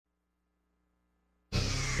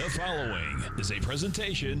The following is a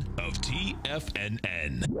presentation of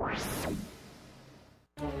TFNN.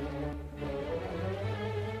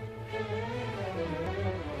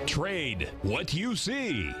 Trade what you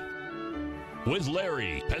see with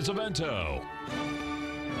Larry Pesavento.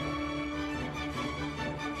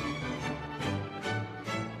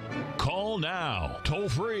 Call now, toll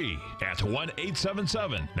free at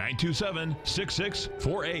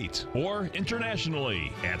 1-877-927-6648 or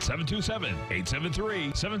internationally at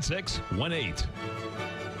 727-873-7618.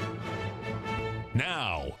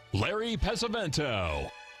 Now, Larry Pesavento.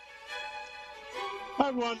 Hi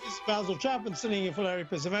everyone, this is Basil Chapman sitting in for Larry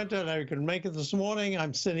Pesavento. Larry couldn't make it this morning.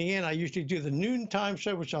 I'm sitting in. I usually do the noon time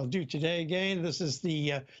show, which I'll do today again. This is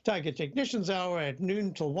the Tiger Technicians Hour at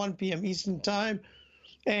noon till 1 p.m. Eastern Time.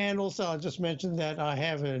 And also, I'll just mention that I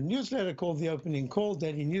have a newsletter called The Opening Call,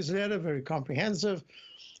 daily newsletter, very comprehensive.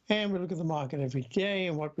 And we look at the market every day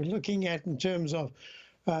and what we're looking at in terms of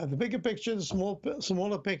the bigger picture, the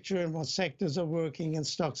smaller picture, and what sectors are working and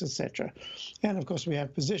stocks, etc. And of course, we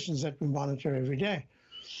have positions that we monitor every day.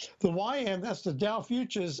 The YM, that's the Dow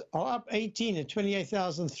futures, are up 18 at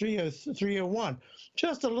 28,301,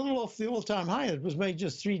 just a little off the all-time high that was made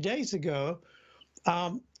just 3 days ago.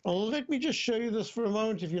 Let me just show you this for a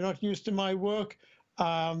moment if you're not used to my work.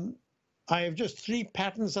 I have just 3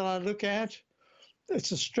 patterns that I look at.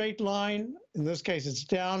 It's a straight line. In this case, it's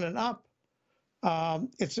down and up.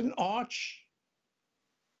 It's an arch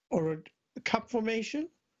or a cup formation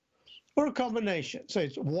or a combination. So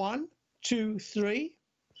it's 1, 2, 3.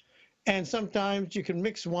 And sometimes you can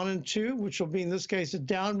mix 1 and 2, which will be, in this case, a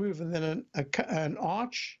down move and then an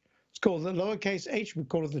arch. It's called the lowercase h. We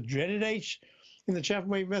call it the dreaded h in the Chapman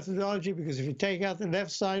wave methodology, because if you take out the left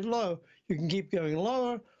side low, you can keep going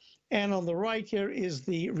lower. And on the right here is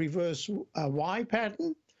the reverse Y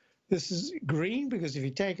pattern. This is green because if you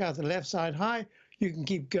take out the left side high, you can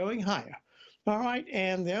keep going higher. All right,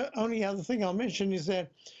 and the only other thing I'll mention is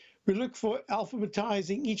that we look for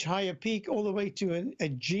alphabetizing each higher peak all the way to a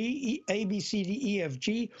G, A, B, C, D, E, F,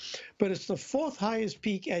 G, but it's the 4th highest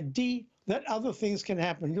peak at D that other things can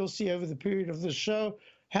happen. You'll see over the period of the show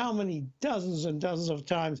how many dozens and dozens of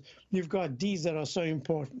times you've got Ds that are so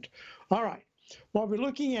important. All right, what we're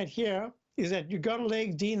looking at here is that you've got a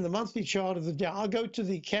leg D in the monthly chart of the Dow. I'll go to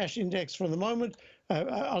the cash index for the moment.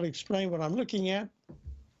 I'll explain what I'm looking at.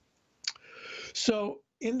 So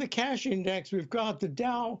in the cash index, we've got the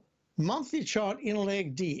Dow monthly chart in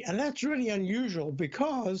leg D, and that's really unusual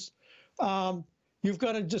because you've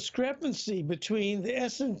got a discrepancy between the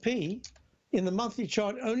S&P in the monthly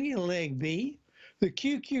chart only in leg B, the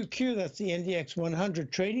QQQ, that's the NDX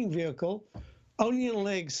 100 trading vehicle, only in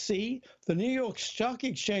leg C, the New York Stock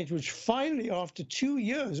Exchange, which finally, after 2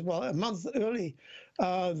 years, well, a month early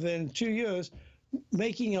than 2 years,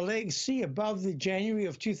 making a leg C above the January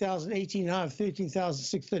of 2018 high of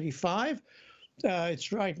 13,635.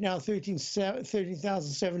 It's right now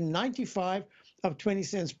 13,795, up 20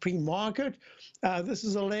 cents pre-market. This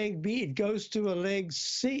is a leg B. It goes to a leg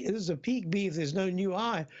C. This is a peak B if there's no new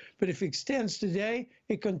high. But if it extends today,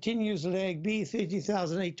 it continues leg B.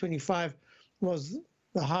 13,825 was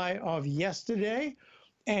the high of yesterday.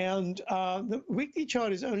 And the weekly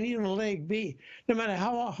chart is only in a leg B. No matter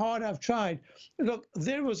how hard I've tried. Look,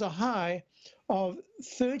 there was a high of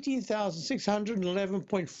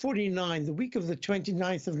 13,611.49 the week of the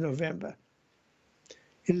 29th of November.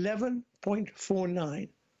 11.49.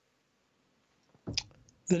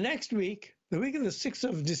 The next week, the week of the 6th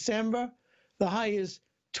of December, the high is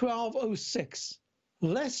 12.06,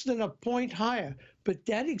 less than a point higher, but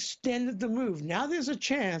that extended the move. Now there's a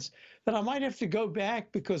chance that I might have to go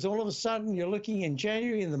back because all of a sudden you're looking in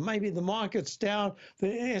January and maybe the market's down.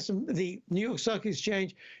 The New York Stock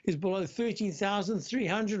Exchange is below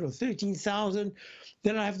 13,300 or 13,000.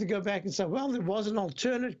 Then I have to go back and say, well, there was an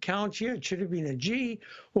alternate count here. It should have been a G,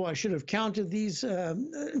 or I should have counted these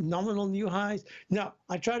nominal new highs. No,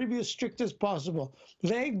 I try to be as strict as possible.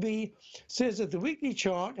 Leg B says that the weekly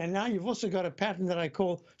chart, and now you've also got a pattern that I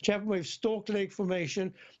call Chapman wave stalk leg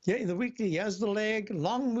formation. Yeah, in the weekly, here's the leg,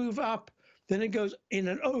 long move up. Then it goes in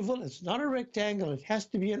an oval. It's not a rectangle. It has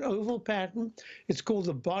to be an oval pattern. It's called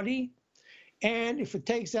the body. And if it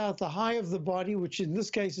takes out the high of the body, which in this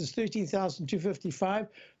case is 13,255,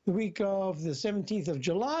 the week of the 17th of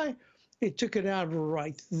July, it took it out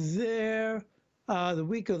right there. The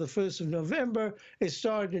week of the 1st of November, it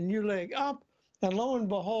started a new leg up. And lo and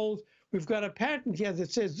behold, we've got a pattern here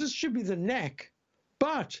that says this should be the neck.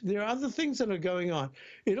 But there are other things that are going on.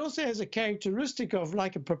 It also has a characteristic of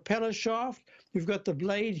like a propeller shaft. You've got the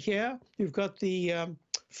blade here. You've got the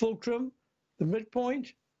fulcrum, the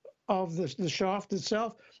midpoint of the shaft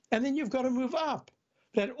itself. And then you've got to move up.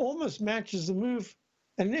 that almost matches the move,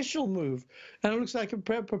 initial move, and it looks like a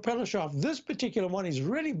propeller shaft. This particular one is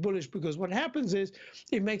really bullish because what happens is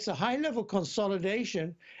it makes a high-level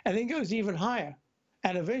consolidation and then goes even higher.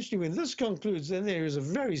 And eventually, when this concludes, then there is a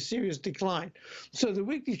very serious decline. So the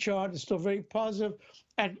weekly chart is still very positive.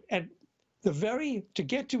 At the very, to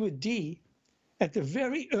get to a D, at the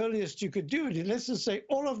very earliest you could do it, let's just say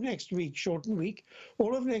all of next week, shortened week,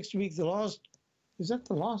 all of next week, the last, is that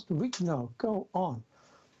the last week? No, go on.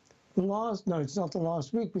 The last, no, it's not the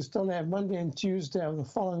last week. We still have Monday and Tuesday of the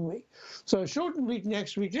following week. So a shortened week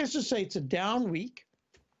next week, let's just say it's a down week.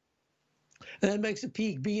 And that makes a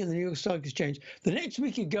peak B in the New York Stock Exchange. The next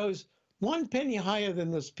week it goes 1 penny higher than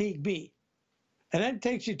this peak B. And that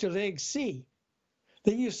takes you to leg C.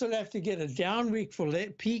 Then you still have to get a down week for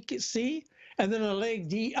peak C and then a leg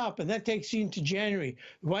D up. And that takes you into January.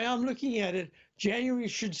 The way I'm looking at it, January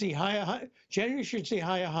should see higher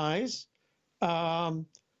highs.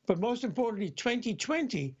 But most importantly,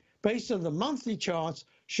 2020, based on the monthly charts,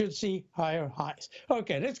 should see higher highs.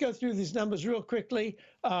 Okay, let's go through these numbers real quickly.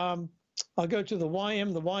 I'll go to the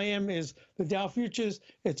YM. The YM is the Dow Futures.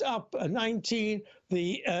 It's up 19.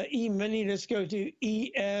 The E-mini, let's go to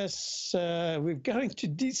ES. We're going to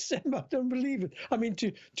December. I don't believe it. I mean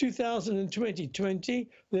to 2020.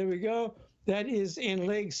 There we go. That is in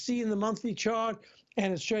leg C in the monthly chart.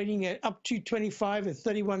 And it's trading at up to 25 at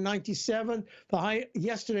 31.97. The high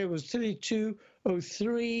yesterday was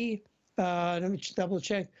 32.03. Let me double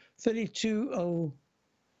check. 32.0.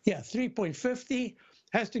 Yeah, 3.50.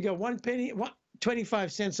 Has to go 1 penny,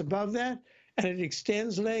 25 cents above that, and it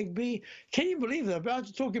extends leg B. Can you believe they're about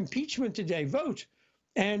to talk impeachment today? Vote.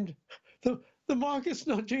 And the market's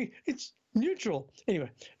not doing, it's neutral.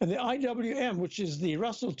 Anyway, and the IWM, which is the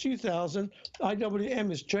Russell 2000,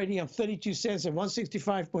 IWM is trading up 32 cents at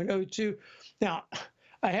 165.02. Now,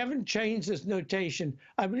 I haven't changed this notation.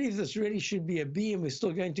 I believe this really should be a B, and we're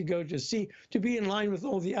still going to go to C to be in line with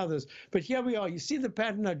all the others. But here we are. You see the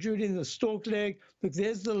pattern I drew it in the stalk leg. Look,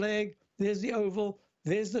 there's the leg, there's the oval,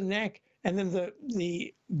 there's the neck, and then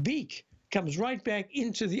the beak comes right back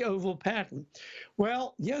into the oval pattern.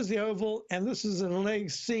 Well, here's the oval, and this is in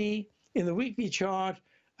leg C in the weekly chart.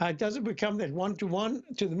 Does it become that one-to-one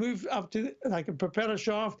to the move up to like a propeller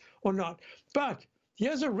shaft or not? But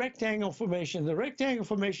here's a rectangle formation. The rectangle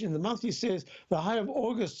formation in the monthly says the high of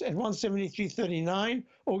August at 173.39,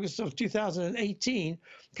 August of 2018,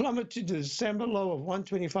 plummeted to the December low of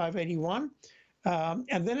 125.81,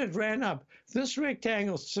 and then it ran up. This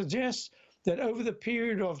rectangle suggests that over the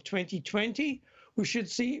period of 2020, we should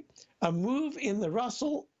see a move in the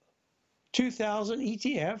Russell 2000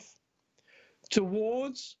 ETF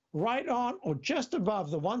towards right on or just above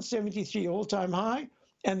the 173 all-time high,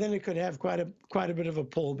 and then it could have quite a bit of a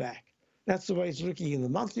pullback. That's the way it's looking in the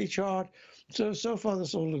monthly chart. So far,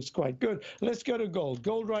 this all looks quite good. Let's go to gold.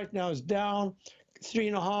 Gold right now is down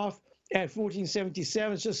 3.5 at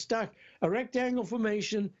 1477. It's just stuck. A rectangle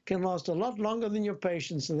formation can last a lot longer than your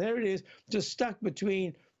patience, and there it is, just stuck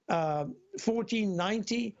between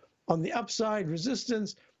 1490 on the upside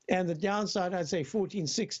resistance and the downside, I'd say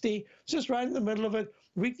 1460. Just right in the middle of it.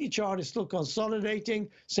 Weekly chart is still consolidating.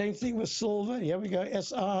 Same thing with silver. Here we go,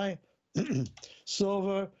 SI.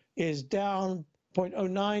 Silver is down 0.09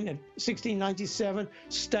 at 1697,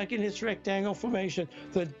 stuck in its rectangle formation.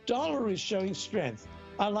 The dollar is showing strength.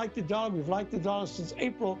 I like the dollar. We've liked the dollar since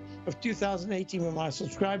April of 2018 when my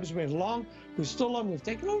subscribers went long. We're still long. We've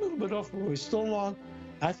taken a little bit off, but we're still long.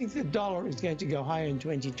 I think the dollar is going to go higher in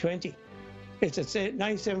 2020. It's at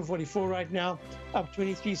 97.44 right now, up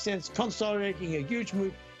 23 cents, consolidating a huge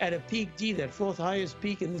move at a peak D, that fourth highest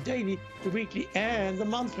peak in the daily, the weekly, and the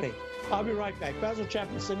monthly. I'll be right back. Basil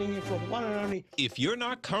Chapman sitting in for the one and only. If you're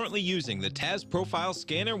not currently using the TAS Profile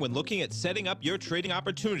Scanner when looking at setting up your trading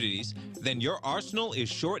opportunities, then your arsenal is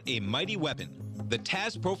short a mighty weapon. The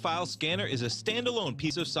TAS Profile Scanner is a standalone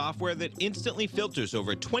piece of software that instantly filters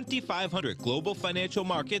over 2,500 global financial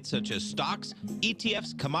markets such as stocks,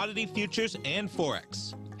 ETFs, commodity futures, and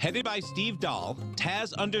Forex. Headed by Steve Dahl,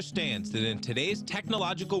 TAS understands that in today's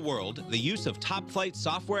technological world, the use of top-flight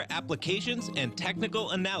software applications and technical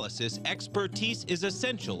analysis expertise is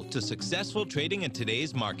essential to successful trading in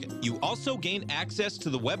today's market. You also gain access to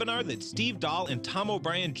the webinar that Steve Dahl and Tom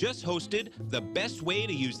O'Brien just hosted, The Best Way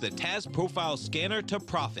to Use the TAS Profile Scanner to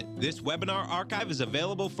Profit. This webinar archive is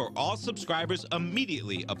available for all subscribers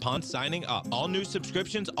immediately upon signing up. All new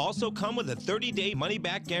subscriptions also come with a 30-day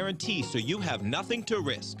money-back guarantee, so you have nothing to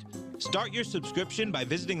risk. Start your subscription by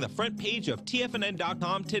visiting the front page of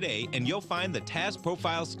TFNN.com today, and you'll find the TAS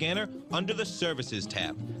Profile Scanner under the Services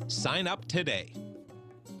tab. Sign up today.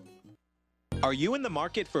 Are you in the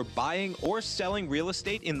market for buying or selling real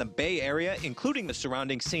estate in the Bay Area, including the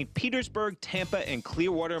surrounding St. Petersburg, Tampa, and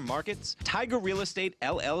Clearwater markets? Tiger Real Estate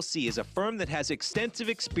LLC is a firm that has extensive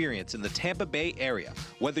experience in the Tampa Bay area.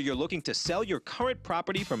 Whether you're looking to sell your current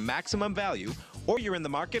property for maximum value, or you're in the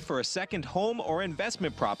market for a second home or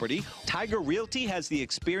investment property, Tiger Realty has the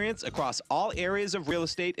experience across all areas of real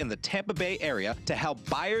estate in the Tampa Bay area to help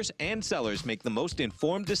buyers and sellers make the most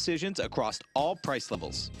informed decisions across all price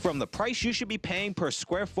levels. From the price you should be paying per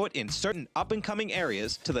square foot in certain up-and-coming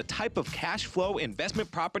areas to the type of cash flow investment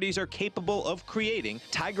properties are capable of creating,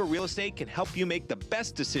 Tiger Real Estate can help you make the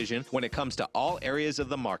best decision when it comes to all areas of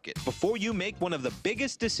the market. Before you make one of the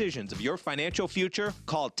biggest decisions of your financial future,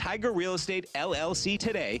 call Tiger Real Estate LLC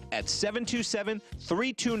today at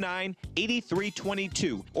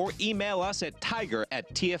 727-329-8322 or email us at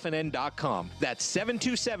tiger@tfnn.com. That's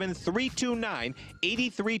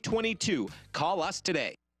 727-329-8322. Call us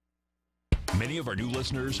today. Many of our new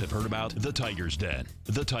listeners have heard about The Tiger's Den.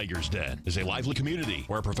 The Tiger's Den is a lively community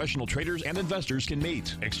where professional traders and investors can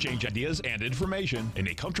meet, exchange ideas and information in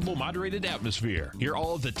a comfortable, moderated atmosphere. Hear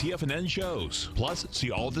all of the TFNN shows, plus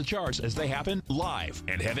see all of the charts as they happen live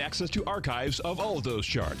and have access to archives of all of those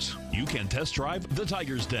charts. You can test drive The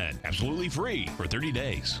Tiger's Den absolutely free for 30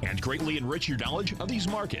 days and greatly enrich your knowledge of these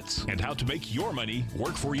markets and how to make your money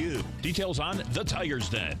work for you. Details on The Tiger's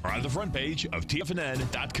Den are on the front page of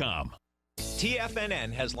TFNN.com.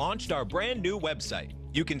 TFNN has launched our brand new website.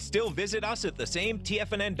 You can still visit us at the same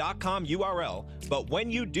TFNN.com URL, but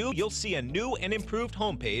when you do, you'll see a new and improved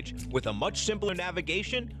homepage with a much simpler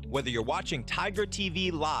navigation, whether you're watching Tiger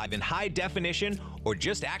TV live in high definition or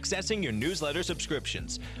just accessing your newsletter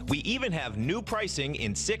subscriptions. We even have new pricing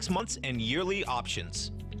in 6 months and yearly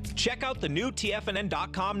options. Check out the new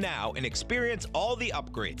TFNN.com now and experience all the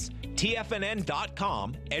upgrades.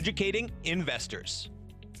 TFNN.com, educating investors.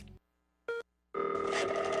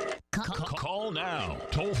 Call now,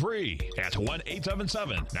 toll free at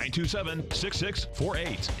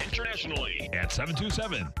 1-877-927-6648. Internationally at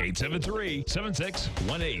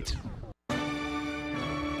 727-873-7618.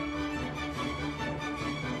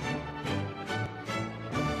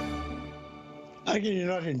 How can you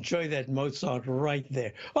not enjoy that Mozart right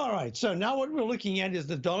there? All right, so now what we're looking at is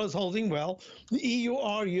the dollar's holding well. The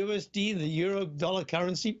EUR USD, the euro dollar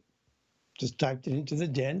currency, just typed it into the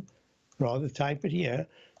den, rather type it here.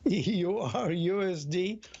 EUR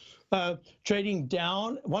USD trading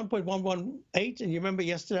down 1.118. And you remember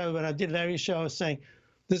yesterday when I did Larry's show, I was saying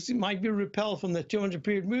this might be repelled from the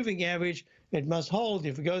 200-period moving average. It must hold.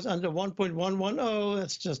 If it goes under 1.110,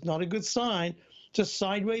 that's just not a good sign. Just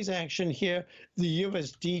sideways action here. The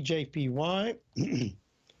USD JPY.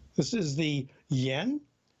 This is the yen.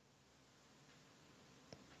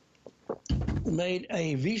 Made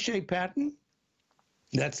a V-shaped pattern.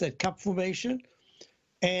 That's that cup formation.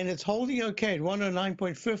 And it's holding okay at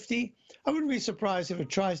 109.50. I wouldn't be surprised if it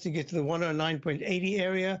tries to get to the 109.80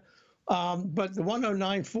 area. But the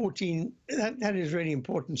 109.14, that is really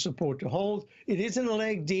important support to hold. It is in a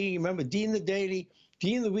leg D. Remember, D in the daily,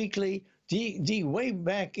 D in the weekly, D way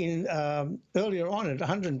back in earlier on at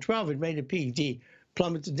 112, it made a peak. D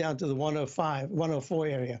plummeted down to the 105, 104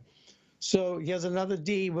 area. So here's another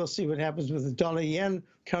D. We'll see what happens with the dollar-yen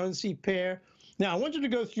currency pair. Now, I wanted to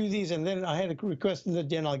go through these, and then I had a request in the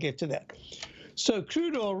den. I'll get to that. So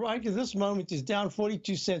crude oil right at this moment is down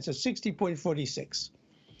 42 cents at 60.46.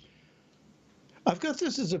 I've got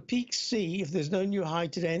this as a peak C if there's no new high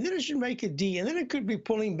today, and then it should make a D, and then it could be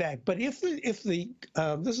pulling back. But if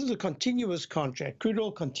this is a continuous contract, crude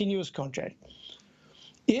oil continuous contract,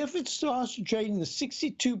 if it starts to trade in the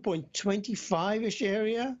 62.25-ish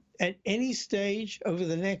area at any stage over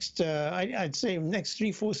the next, I'd say next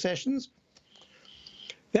 3-4 sessions,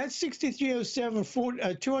 that's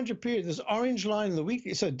 63.07, 200 period, this orange line in the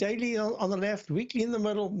weekly, so daily on the left, weekly in the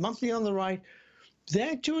middle, monthly on the right,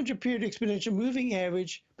 that 200 period exponential moving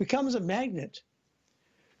average becomes a magnet.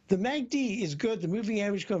 The MACD is good, the moving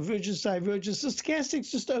average convergence, divergence. The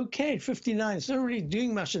stochastic's just okay at 59. It's not really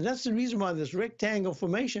doing much, and that's the reason why this rectangle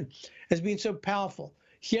formation has been so powerful.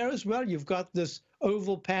 Here as well, you've got this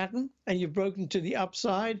oval pattern, and you've broken to the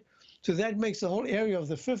upside. So that makes the whole area of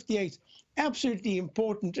the 58 absolutely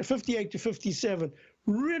important, 58 to 57,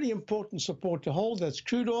 really important support to hold. That's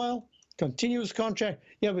crude oil, continuous contract.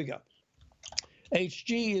 Here we go.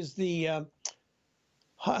 HG is the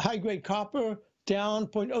high-grade copper, down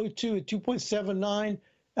 0.02 at 2.79.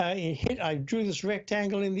 I drew this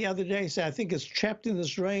rectangle in the other day, so I think it's trapped in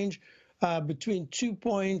this range between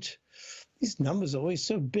these numbers are always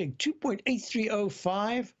so big,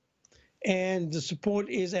 2.8305, and the support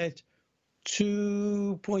is at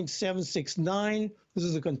 2.769. This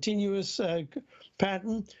is a continuous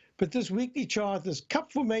pattern. But this weekly chart, this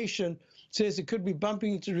cup formation, says it could be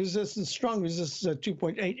bumping into resistance, strong resistance at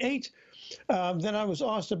 2.88. Then I was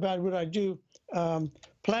asked about would I do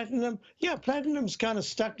platinum. Yeah, platinum's kind of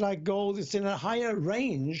stuck like gold. It's in a higher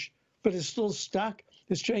range, but it's still stuck.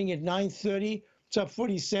 It's trading at 930. It's up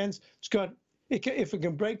 40 cents. It's got, if it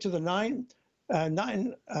can break to the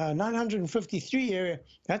 953 area,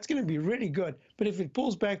 that's going to be really good. But if it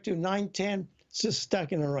pulls back to 910, it's just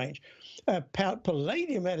stuck in a range.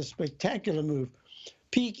 Palladium had a spectacular move.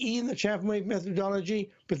 Peak E in the Chapman wave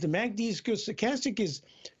methodology, but the MACD is good. Stochastic is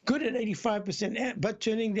good at 85%, but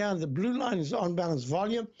turning down. The blue line is on balance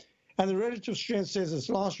volume, and the relative strength says its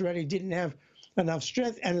last rally didn't have enough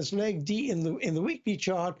strength, and its leg D in the weekly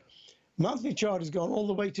chart, monthly chart has gone all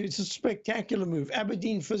the way to. It's a spectacular move.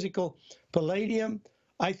 Aberdeen Physical Palladium.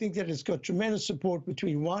 I think that it's got tremendous support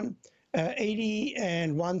between 180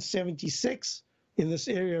 and 176 in this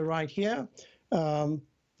area right here.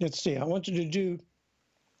 Let's see. I wanted to do.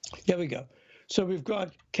 There we go. So we've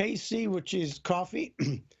got KC, which is coffee.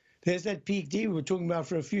 There's that peak D we were talking about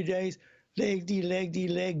for a few days. Leg D, leg D,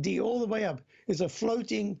 leg D, all the way up. It's a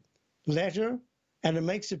floating ladder, and it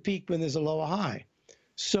makes a peak when there's a lower high.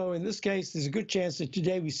 So in this case, there's a good chance that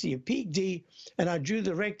today we see a peak D, and I drew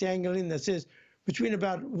the rectangle in that says between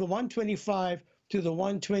about the 125 to the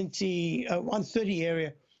 130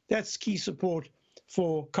 area. That's key support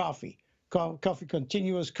for coffee. Coffee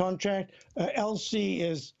continuous contract. LC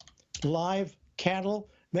is live cattle,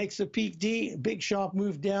 makes a peak D, big sharp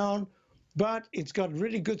move down, but it's got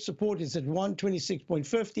really good support. It's at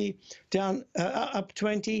 126.50, down, up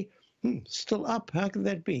 20, still up. How can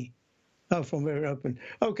that be? Oh, from where it opened.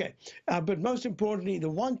 Okay, but most importantly, the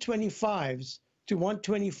 125s to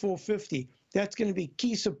 124.50, that's going to be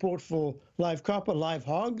key support for live copper, live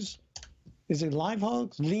hogs. Is it live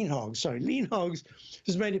hogs? Lean hogs, sorry. Lean hogs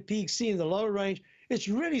has made a peak C in the lower range. It's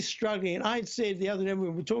really struggling. And I'd said the other day when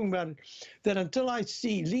we were talking about it, that until I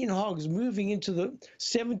see lean hogs moving into the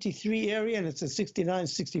 73 area, and it's at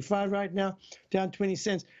 69.65 right now, down 20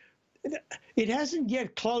 cents, it hasn't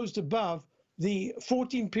yet closed above the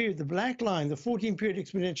 14-period, the black line, the 14-period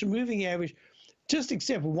exponential moving average, just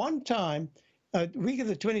except one time, week of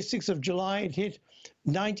the 26th of July, it hit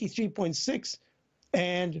 93.6,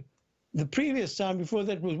 and the previous time before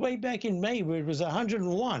that was way back in May where it was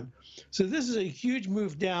 101. So this is a huge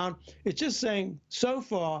move down. It's just saying so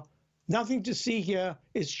far, nothing to see here.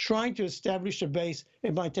 It's trying to establish a base.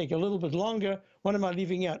 It might take a little bit longer. What am I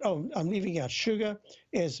leaving out? Oh, I'm leaving out sugar,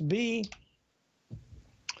 SB.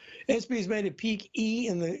 SB has made a peak E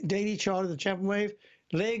in the daily chart of the Chapman wave,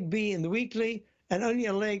 leg B in the weekly, and only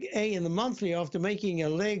a leg A in the monthly after making a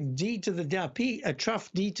leg D to the down, a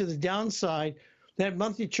trough D to the downside. That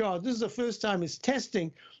monthly chart, this is the first time it's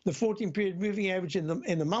testing the 14-period moving average in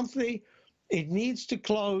the monthly. It needs to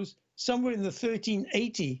close somewhere in the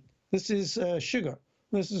 1380. This is sugar.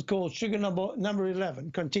 This is called sugar number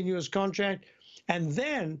 11, continuous contract. And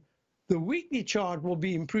then the weekly chart will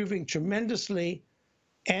be improving tremendously,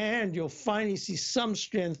 and you'll finally see some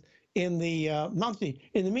strength in the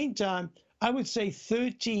monthly. In the meantime, I would say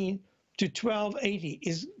 13 to 1280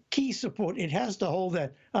 is key support. It has to hold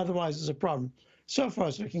that, otherwise it's a problem. So far,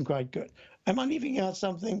 it's looking quite good. Am I leaving out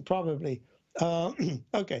something? Probably.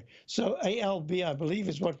 Okay, so ALB, I believe,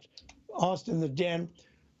 is what asked in the den.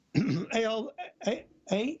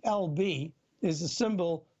 ALB is the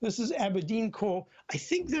symbol. This is Aberdeen Core. I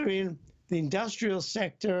think they're in the industrial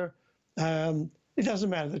sector. It doesn't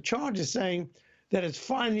matter. The chart is saying that it's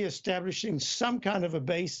finally establishing some kind of a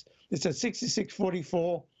base. It's at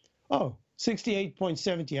 66.44. Oh,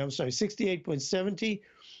 68.70. I'm sorry, 68.70.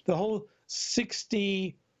 The whole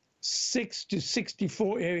 66 to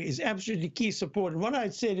 64 area is absolutely key support. And what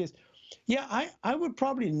I'd said is, yeah, I would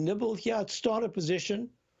probably nibble here at starter position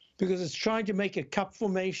because it's trying to make a cup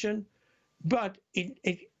formation, but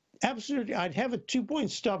it absolutely, I'd have a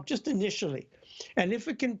 2-point stop just initially. And if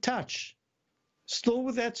it can touch, still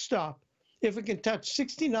with that stop, if it can touch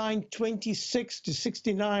 69.26 to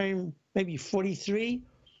 69, maybe 43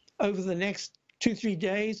 over the next 2-3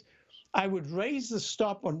 days, I would raise the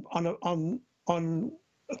stop on a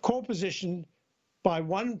core position by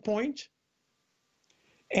 1 point,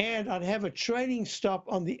 and I'd have a trading stop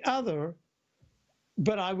on the other,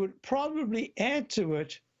 but I would probably add to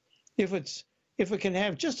it if it can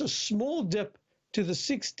have just a small dip to the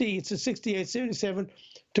 60, it's a 68.77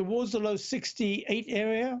 towards the low 68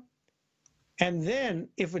 area, and then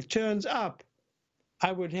if it turns up,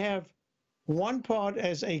 I would have one part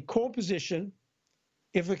as a core position.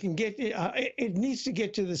 If it can get, it needs to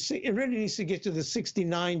get to the, it really needs to get to the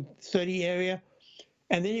 69.30 area.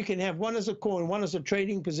 and then you can have one as a call and one as a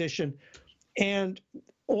trading position. And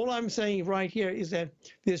all I'm saying right here is that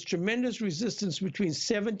there's tremendous resistance between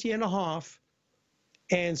 70.5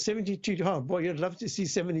 and 72.5. Boy, you'd love to see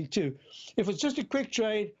 72. If it's just a quick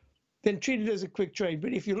trade, then treat it as a quick trade.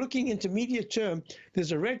 But if you're looking intermediate term,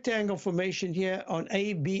 there's a rectangle formation here on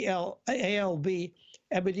ALB,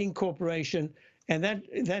 Aberdeen Corporation, and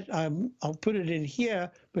that I'll put it in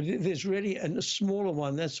here, but there's really a smaller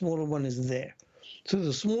one. That smaller one is there. So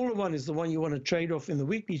the smaller one is the one you want to trade off in the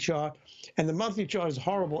weekly chart, and the monthly chart is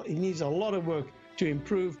horrible. It needs a lot of work to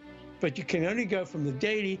improve, but you can only go from the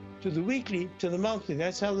daily to the weekly to the monthly.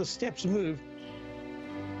 That's how the steps move.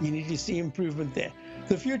 You need to see improvement there.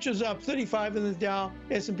 The future's up 35 in the Dow,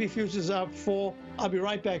 S&P futures up 4. I'll be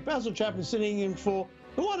right back. Basil Chapman sitting in for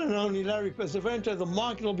the one and only Larry Pesavento. The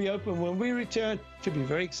market will be open when we return. Should be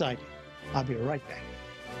very exciting. I'll be right back.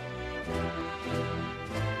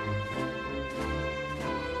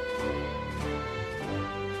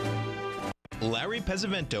 Larry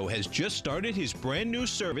Pesavento has just started his brand new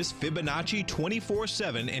service, Fibonacci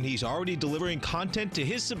 24/7, and he's already delivering content to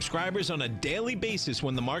his subscribers on a daily basis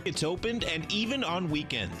when the market's opened and even on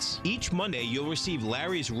weekends. Each Monday, you'll receive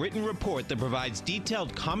Larry's written report that provides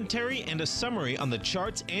detailed commentary and a summary on the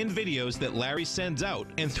charts and videos that Larry sends out.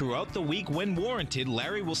 And throughout the week, when warranted,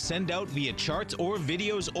 Larry will send out via charts or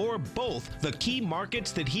videos or both the key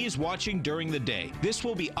markets that he is watching during the day. This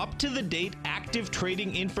will be up-to-the-date, active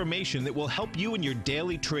trading information that will help you in your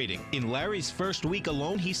daily trading. In Larry's first week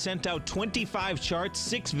alone, he sent out 25 charts,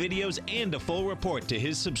 6 videos, and a full report to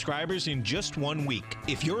his subscribers in just 1 week.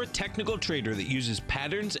 If you're a technical trader that uses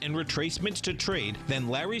patterns and retracements to trade, then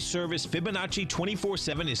Larry's service Fibonacci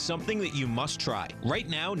 24/7 is something that you must try. Right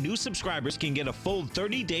now, new subscribers can get a full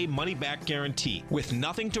 30-day money-back guarantee. With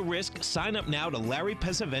nothing to risk, sign up now to Larry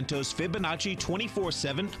Pesavento's Fibonacci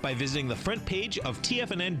 24/7 by visiting the front page of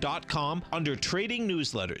TFNN.com under Trading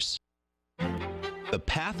Newsletters. The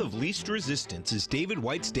Path of Least Resistance is David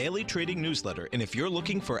White's daily trading newsletter, and if you're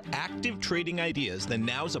looking for active trading ideas, then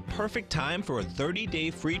now's a perfect time for a 30-day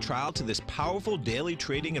free trial to this powerful daily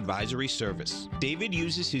trading advisory service. David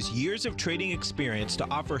uses his years of trading experience to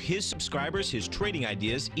offer his subscribers his trading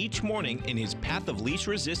ideas each morning in his Path of Least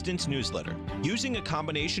Resistance newsletter. Using a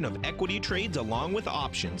combination of equity trades along with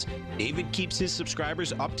options, David keeps his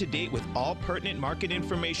subscribers up to date with all pertinent market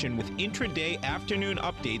information with intraday afternoon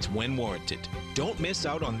updates when warranted. Don't miss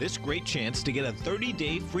out on this great chance to get a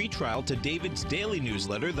 30-day free trial to David's daily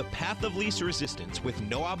newsletter, The Path of Least Resistance, with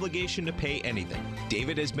no obligation to pay anything.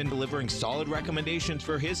 David has been delivering solid recommendations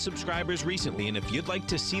for his subscribers recently, and if you'd like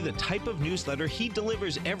to see the type of newsletter he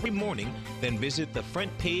delivers every morning, then visit the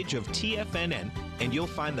front page of TFNN and you'll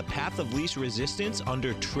find The Path of Least Resistance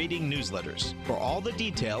under Trading Newsletters. For all the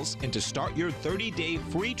details and to start your 30-day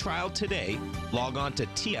free trial today, log on to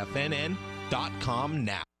TFNN.com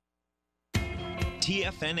now.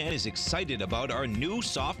 TFNN is excited about our new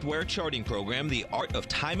software charting program, The Art of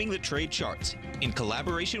Timing the Trade Charts. In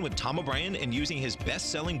collaboration with Tom O'Brien and using his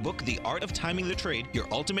best-selling book, The Art of Timing the Trade, Your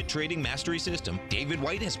Ultimate Trading Mastery System, David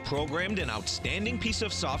White has programmed an outstanding piece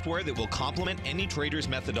of software that will complement any trader's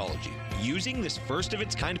methodology. Using this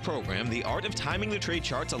first-of-its-kind program, The Art of Timing the Trade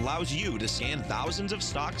Charts allows you to scan thousands of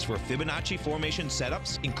stocks for Fibonacci formation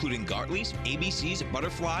setups, including Gartleys, ABCs,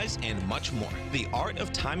 butterflies, and much more. The Art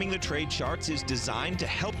of Timing the Trade Charts is designed to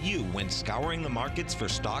help you when scouring the markets for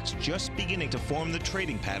stocks just beginning to form the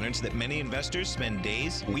trading patterns that many investors spend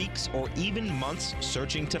days, weeks, or even months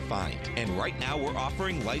searching to find. And right now we're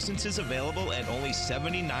offering licenses available at only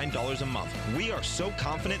 $79 a month. We are so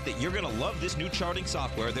confident that you're going to love this new charting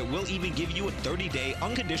software that will even give you a 30-day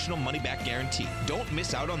unconditional money-back guarantee. Don't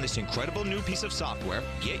miss out on this incredible new piece of software.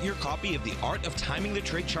 Get your copy of The Art of Timing the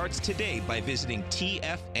Trade Charts today by visiting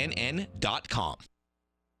TFNN.com.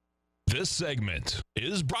 This segment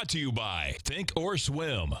is brought to you by Think or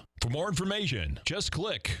Swim. For more information, just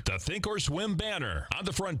click the Think or Swim banner on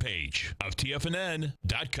the front page of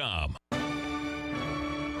TFNN.com.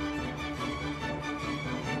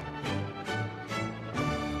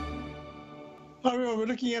 All right, we're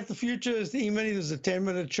looking at the futures. The E-mini, there's a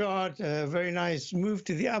 10-minute chart. A very nice move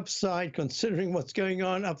to the upside considering what's going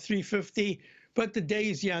on, up 350. But the day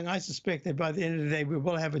is young. I suspect that by the end of the day, we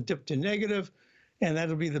will have a dip to negative. And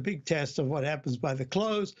that'll be the big test of what happens by the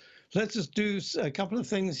close. Let's just do a couple of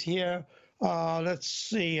things here. Let's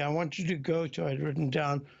see. I want you to go to, I'd written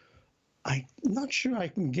down, I'm not sure I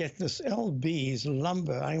can get this LB's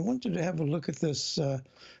lumber. I wanted to have a look at this.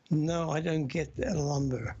 No, I don't get that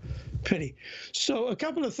lumber. Pity. So a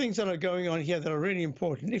couple of things that are going on here that are really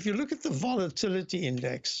important. If you look at the volatility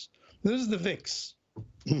index, this is the VIX.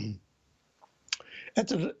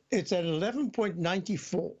 It's at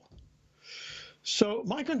 11.94. So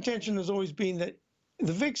my contention has always been that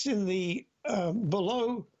the VIX in the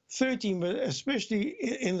below 13, but especially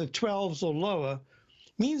in the 12s or lower,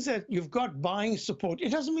 means that you've got buying support.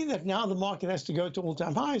 It doesn't mean that now the market has to go to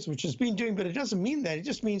all-time highs, which it's been doing, but it doesn't mean that. It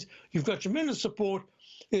just means you've got tremendous support.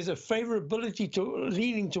 There's a favorability to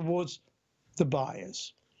leaning towards the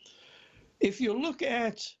buyers. If you look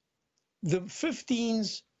at the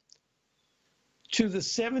 15s to the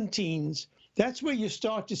 17s, that's where you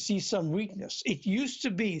start to see some weakness. It used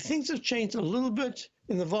to be, things have changed a little bit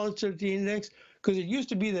in the volatility index, because it used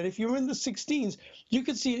to be that if you were in the 16s, you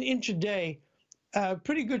could see an intraday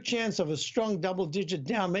pretty good chance of a strong double-digit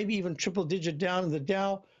down, maybe even triple-digit down in the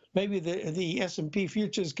Dow. Maybe the S&P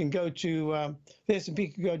futures can go to, the S&P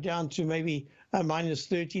could go down to maybe minus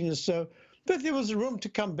 13 or so. But there was room to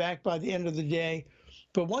come back by the end of the day.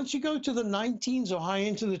 But once you go to the 19s or high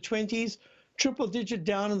into the 20s, triple-digit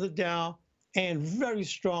down in the Dow and very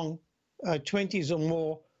strong 20s or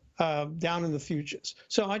more down in the futures.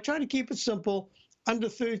 So I try to keep it simple. Under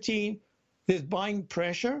 13, there's buying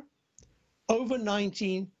pressure. Over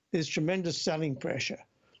 19, there's tremendous selling pressure.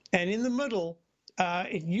 And in the middle,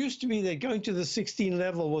 it used to be that going to the 16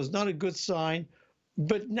 level was not a good sign,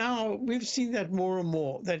 but now we've seen that more and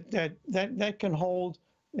more, that can hold,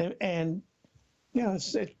 and you know,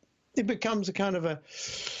 it becomes a kind of a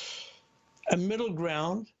middle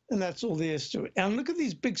ground, and that's all there is to it. And look at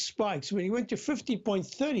these big spikes. When you went to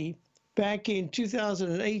 50.30 back in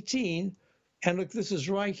 2018, and look, this is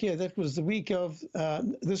right here. That was the week of,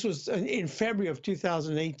 this was in February of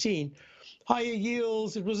 2018. Higher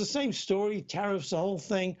yields, it was the same story, tariffs, the whole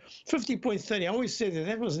thing. 50.30, I always say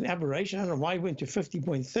that was an aberration. I don't know why it went to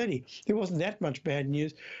 50.30. There wasn't that much bad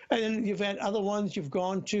news. And then you've had other ones. You've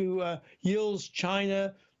gone to yields,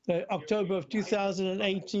 China, October of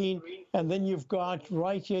 2018. And then you've got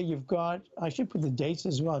right here, you've got, I should put the dates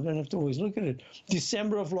as well. I don't have to always look at it.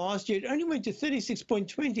 December of last year, it only went to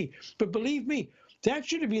 36.20. But believe me, that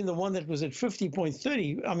should have been the one that was at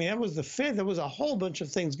 50.30. I mean, that was the Fed. There was a whole bunch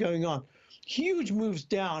of things going on. Huge moves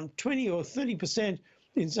down, 20 or 30%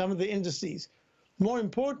 in some of the indices. More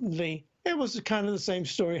importantly, it was kind of the same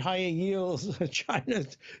story, higher yields, China,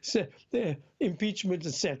 the impeachment,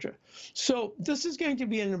 etc. So this is going to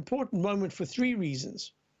be an important moment for three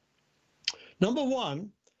reasons. Number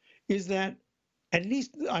one is that, at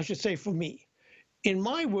least I should say for me, in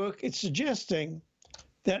my work, it's suggesting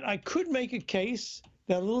that I could make a case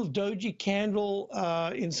that a little doji candle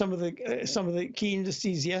in some of the key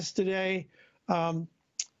indices yesterday,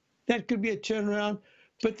 that could be a turnaround.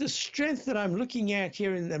 But the strength that I'm looking at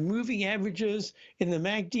here in the moving averages, in the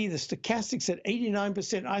MACD, the stochastics at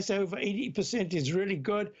 89%, I say over 80% is really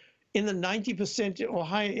good. In the 90% or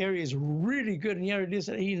higher area is really good, and here it is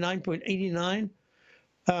at 89.89.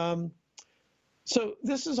 So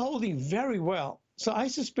this is holding very well. So I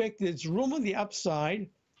suspect there's room on the upside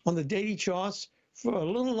on the daily charts for a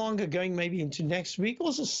little longer, going maybe into next week.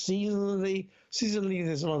 Also seasonally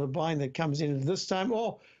there's a lot of buying that comes in at this time.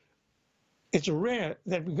 Or it's rare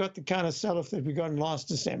that we got the kind of sell-off that we got in last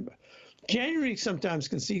December. January sometimes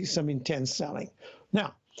can see some intense selling.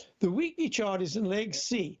 Now, the weekly chart is in leg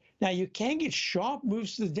C. Now, you can get sharp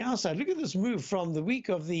moves to the downside. Look at this move from the week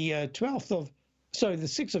of the the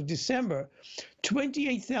 6th of December,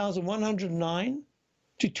 28,109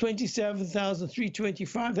 to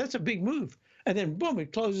 27,325. That's a big move. And then, boom,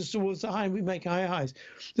 it closes towards the high, and we make higher highs.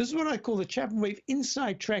 This is what I call the Chapman Wave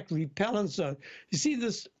inside track repellent zone. You see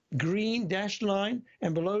this green dashed line,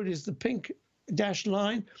 and below it is the pink dashed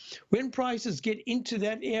line. When prices get into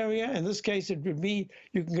that area, in this case, it would be,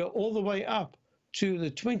 you can go all the way up to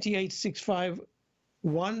the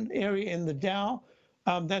 28,651 area in the Dow.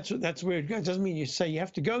 That's where it goes. Doesn't mean you say you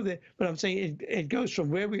have to go there, but I'm saying it goes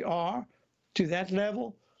from where we are to that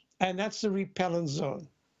level, and that's the repellent zone.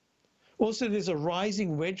 Also, there's a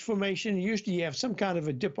rising wedge formation. Usually you have some kind of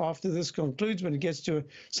a dip after this concludes when it gets to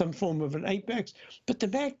some form of an apex. But the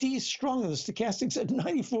MACD is strong, and the stochastics at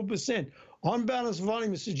 94%. On balance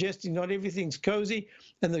volume is suggesting not everything's cozy.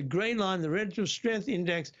 And the gray line, the relative strength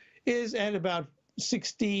index, is at about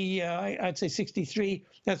 60, I'd say 63.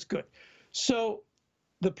 That's good. So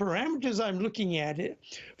the parameters I'm looking at,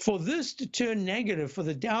 for this to turn negative for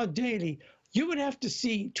the Dow daily, you would have to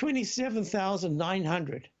see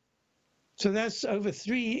 27,900. So that's over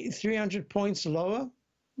 300 points lower,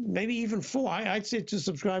 maybe even 4. I'd say to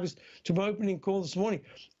subscribers to my opening call this morning,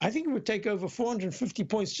 I think it would take over 450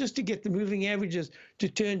 points just to get the moving averages to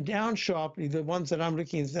turn down sharply, the ones that I'm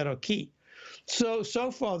looking at that are key. So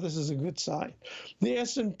far, this is a good sign. The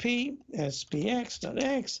S&P,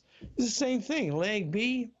 SPX.X, is the same thing. Leg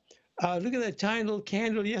B, Look at that tiny little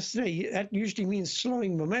candle yesterday. That usually means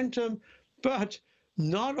slowing momentum, but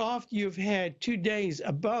not after you've had 2 days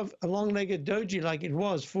above a long-legged doji like it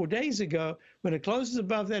was 4 days ago. When it closes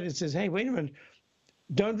above that, it says, hey, wait a minute,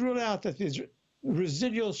 don't rule out that there's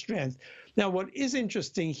residual strength. Now, what is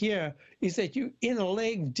interesting here is that you in a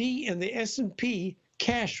leg D in the S&P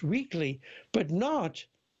cash weekly, but not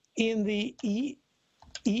in the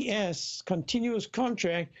ES continuous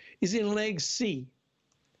contract is in leg C.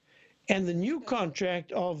 And the new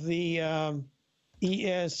contract of the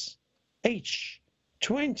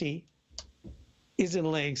ESH20 is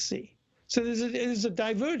in leg C. So there's a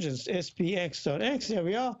divergence, SPX.X. There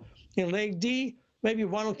we are in leg D. Maybe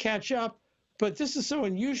one will catch up, but this is so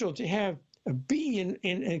unusual to have a B in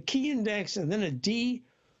a key index and then a D.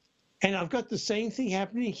 And I've got the same thing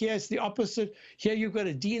happening here. It's the opposite. Here you've got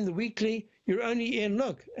a D in the weekly. You're only in,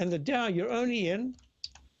 look, and the Dow, you're only in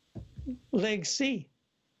leg C.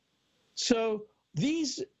 So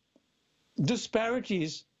these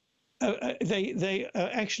disparities, they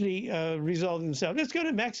actually resolve themselves. Let's go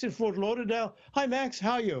to Max in Fort Lauderdale. Hi, Max.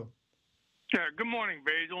 How are you? Good morning,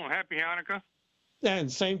 Basil, and happy Hanukkah.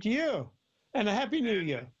 And same to you. And a happy New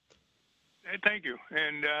Year. Thank you.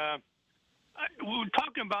 And we were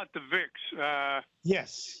talking about the VIX.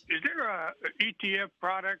 Yes. Is there a ETF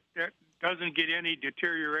product that doesn't get any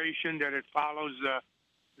deterioration, that it follows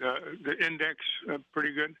the index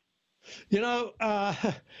pretty good? You know,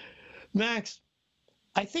 Max,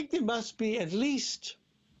 I think there must be at least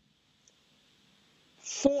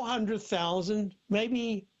 400,000,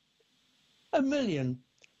 maybe 1 million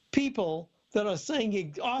people that are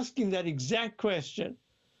saying, asking that exact question.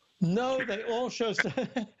 No, they all show,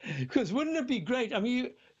 because wouldn't it be great? I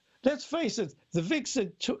mean, let's face it, the VIX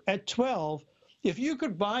at 12, if you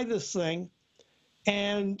could buy this thing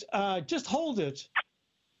and just hold it.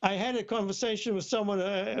 I had a conversation with someone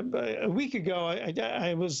a week ago.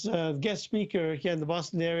 I was a guest speaker here in the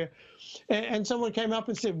Boston area, and someone came up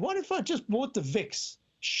and said, what if I just bought the VIX?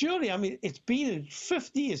 Surely, I mean, it's been at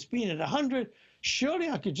 50, it's been at 100. Surely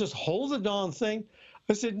I could just hold the darn thing.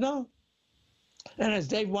 I said, no. And as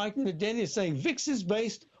Dave Whiten, the den, is saying, VIX is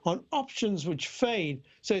based on options which fade.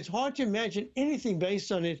 So it's hard to imagine anything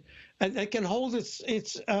based on it that can hold its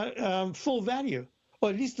full value, or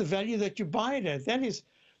at least the value that you buy it at. That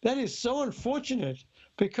is so unfortunate,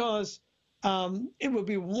 because it would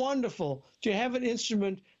be wonderful to have an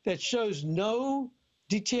instrument that shows no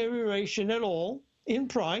deterioration at all in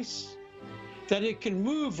price, that it can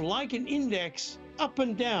move like an index up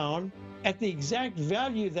and down at the exact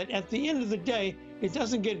value that at the end of the day, it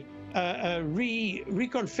doesn't get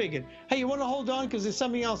reconfigured. Hey, you want to hold on? Because there's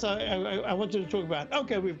something else I wanted to talk about.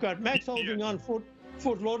 Okay, we've got Max holding on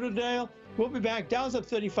Fort Lauderdale. We'll be back. Dow's up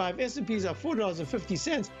 35. S&P's up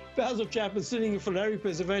 $4.50. Basil Chapman sitting in for Larry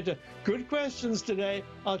Pesavento. Good questions today.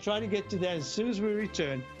 I'll try to get to that as soon as we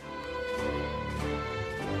return.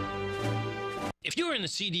 If you're in the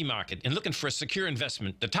CD market and looking for a secure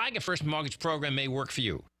investment, the Tiger First Mortgage Program may work for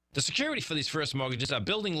you. The security for these first mortgages are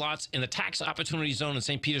building lots in the tax opportunity zone in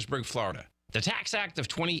St. Petersburg, Florida. The Tax Act of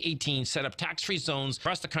 2018 set up tax-free zones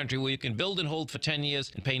across the country where you can build and hold for 10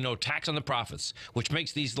 years and pay no tax on the profits, which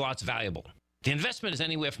makes these lots valuable. The investment is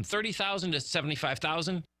anywhere from $30,000 to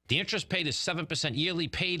 $75,000. The interest paid is 7% yearly,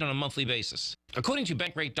 paid on a monthly basis. According to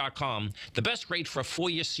Bankrate.com, the best rate for a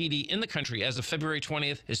 4-year CD in the country as of February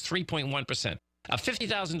 20th is 3.1%. A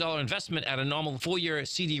 $50,000 investment at a normal 4-year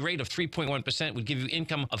CD rate of 3.1% would give you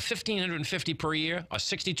income of $1,550 per year, or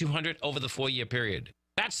 $6,200 over the 4-year period.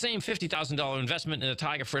 That same $50,000 investment in the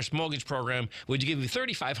Tiger First Mortgage Program would give you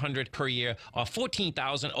 $3,500 per year, or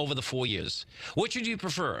 $14,000 over the 4 years. Which would you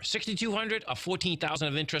prefer, $6,200 or $14,000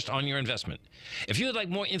 of interest on your investment? If you would like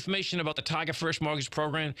more information about the Tiger First Mortgage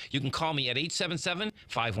Program, you can call me at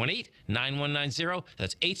 877-518-9190.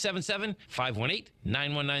 That's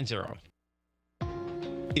 877-518-9190.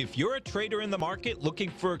 If you're a trader in the market looking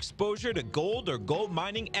for exposure to gold or gold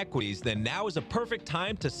mining equities, then now is a perfect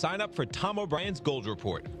time to sign up for Tom O'Brien's Gold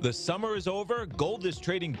Report. The summer is over, gold is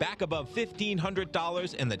trading back above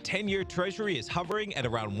 $1,500, and the 10-year Treasury is hovering at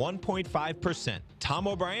around 1.5%. Tom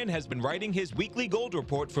O'Brien has been writing his weekly gold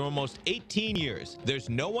report for almost 18 years. There's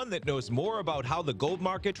no one that knows more about how the gold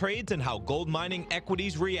market trades and how gold mining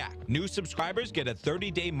equities react. New subscribers get a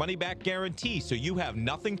 30-day money-back guarantee, so you have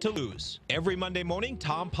nothing to lose. Every Monday morning,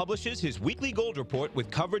 Tom Tom publishes his weekly gold report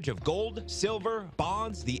with coverage of gold, silver,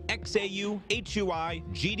 bonds, the XAU, HUI,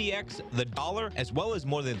 GDX, the dollar, as well as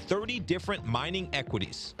more than 30 different mining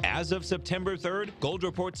equities. As of September 3rd, Gold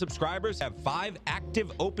Report subscribers have 5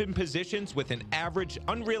 active open positions with an average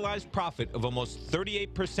unrealized profit of almost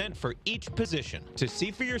 38% for each position. To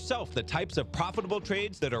see for yourself the types of profitable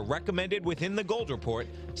trades that are recommended within the Gold Report,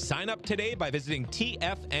 sign up today by visiting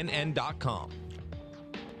TFNN.com.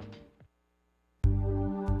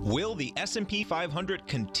 Will the S&P 500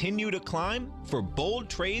 continue to climb? For bold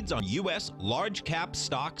trades on U.S. large-cap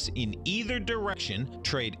stocks in either direction,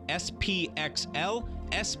 trade SPXL,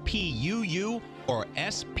 SPUU, or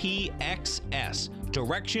SPXS.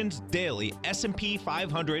 Directions Daily S&P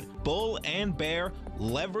 500 Bull and Bear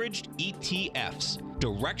Leveraged ETFs.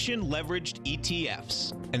 Direction Leveraged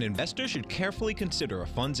ETFs. An investor should carefully consider a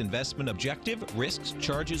fund's investment objective, risks,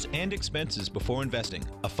 charges, and expenses before investing.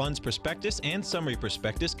 A fund's prospectus and summary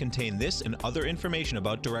prospectus contain this and other information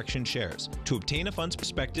about Direction shares. To obtain a fund's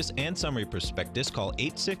prospectus and summary prospectus, call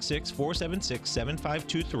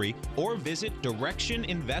 866-476-7523 or visit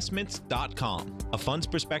directioninvestments.com. A fund's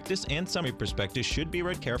prospectus and summary prospectus should be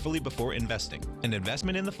read carefully before investing. An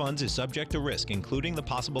investment in the funds is subject to risk, including the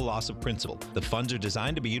possible loss of principal. The funds are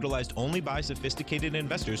designed to be utilized only by sophisticated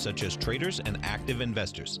investors such as traders and active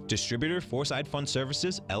investors. Distributor Foreside Fund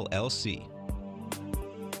Services, LLC.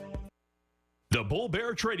 The Bull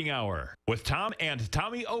Bear Trading Hour with Tom and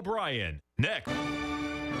Tommy O'Brien. Next.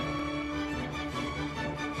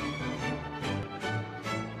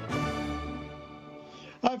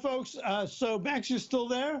 Hi, folks. So, Max, you still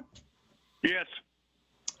there? Yes.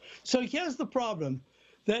 So here's the problem,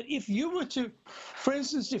 that if you were to, for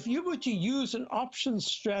instance, if you were to use an option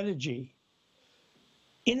strategy,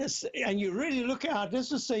 and you really look out, let's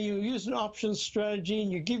just say you use an option strategy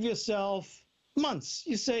and you give yourself months.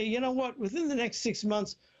 You say, you know what, within the next 6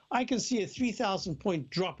 months, I can see a 3,000 point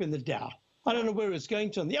drop in the Dow. I don't know where it's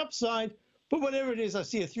going to on the upside, but whatever it is, I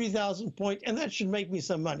see a 3,000 point, and that should make me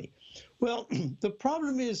some money. Well, the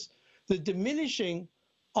problem is the diminishing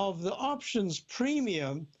of the options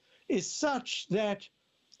premium is such that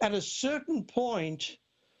at a certain point,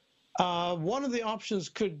 one of the options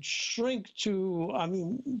could shrink to, I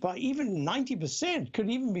mean, by even 90%, could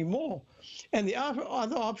even be more. And the other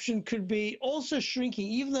option could be also shrinking,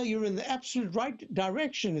 even though you're in the absolute right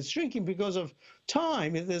direction. It's shrinking because of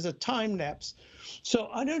time, if there's a time lapse. So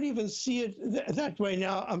I don't even see it that way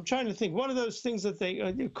now. I'm trying to think, what are those things that they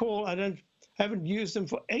call, haven't used them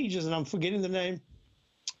for ages, and I'm forgetting the name,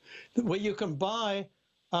 where you can buy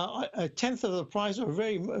a tenth of the price or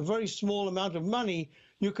a very small amount of money.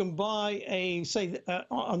 You can buy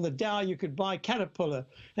on the Dow, you could buy Caterpillar,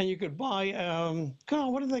 and you could buy,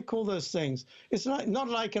 God, what do they call those things? It's not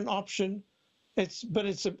like an option, it's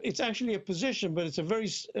actually a position, but it's a very,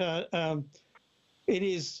 it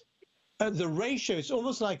is the ratio. It's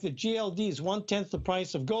almost like the GLD is 1/10 the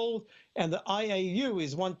price of gold, and the IAU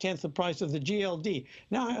is 1/10 the price of the GLD.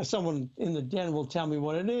 Now, someone in the den will tell me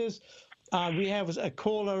what it is. We have a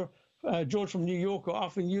caller, George from New York, who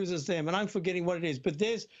often uses them, and I'm forgetting what it is. But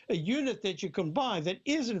there's a unit that you can buy that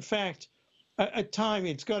is, in fact, a time.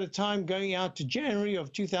 It's got a time going out to January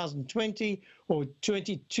of 2020 or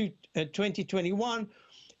 2021,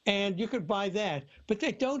 and you could buy that. But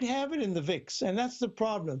they don't have it in the VIX, and that's the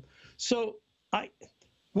problem. So,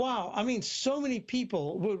 wow, I mean, so many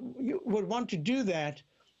people would want to do that.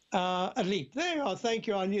 A leap. There you are. Thank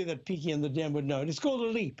you. I knew that Peaky in the Den would know it. It's called a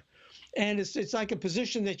leap. And it's like a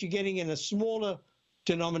position that you're getting in a smaller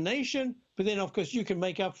denomination, but then, of course, you can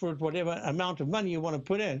make up for it whatever amount of money you want to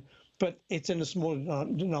put in, but it's in a smaller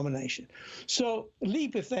denomination. So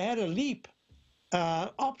LEAP, if they had a LEAP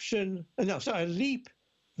a LEAP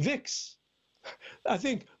VIX, I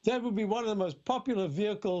think that would be one of the most popular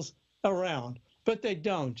vehicles around, but they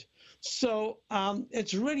don't. So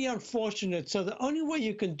it's really unfortunate. So the only way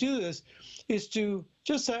you can do this is to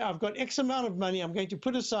just say, I've got X amount of money I'm going to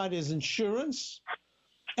put aside as insurance,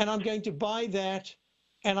 and I'm going to buy that,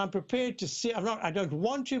 and I'm prepared to see, I don't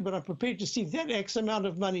want to, but I'm prepared to see that X amount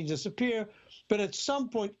of money disappear. But at some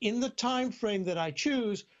point in the time frame that I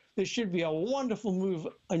choose, there should be a wonderful move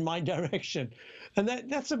in my direction. And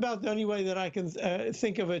that's about the only way that I can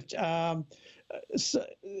think of it. So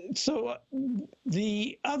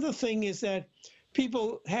the other thing is that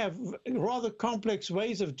people have rather complex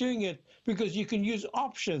ways of doing it, because you can use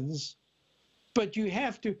options, but you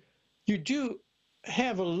do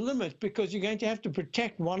have a limit, because you're going to have to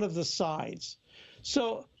protect one of the sides.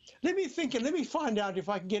 So let me think, and let me find out if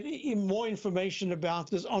I can get more information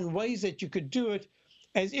about this on ways that you could do it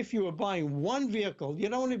as if you were buying one vehicle. You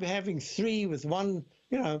don't want to be having three with one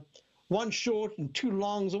one short and two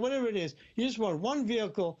longs or whatever it is. You just want one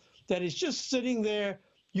vehicle that is just sitting there.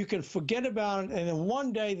 You can forget about it. And then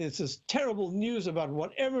one day there's this terrible news about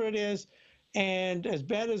whatever it is. And as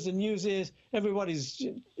bad as the news is, everybody's,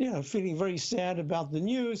 feeling very sad about the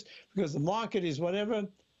news because the market is whatever,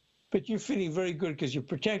 but you're feeling very good because you're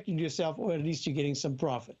protecting yourself, or at least you're getting some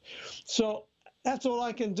profit. So that's all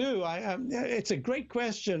I can do. It's a great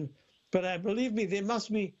question, but believe me, there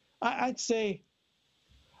must be, I'd say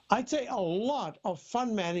a lot of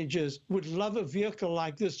fund managers would love a vehicle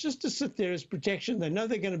like this just to sit there as protection. They know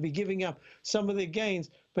they're going to be giving up some of their gains,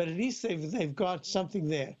 but at least they've got something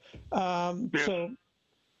there. So,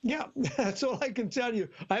 yeah, that's all I can tell you.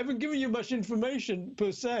 I haven't given you much information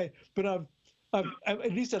per se, but I've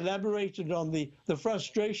at least elaborated on the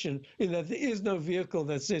frustration in that there is no vehicle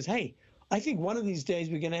that says, hey, I think one of these days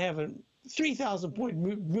we're going to have a 3,000 point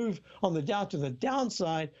move on the Dow to the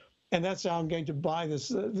downside, and that's how I'm going to buy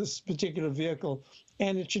this particular vehicle,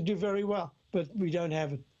 and it should do very well, but we don't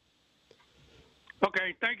have it.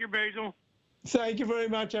 Okay, thank you, Basil. Thank you very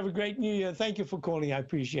much. Have a great New Year. Thank you for calling. I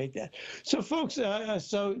appreciate that. So, folks,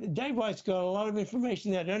 so Dave White's got a lot of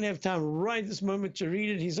information there. I don't have time right this moment to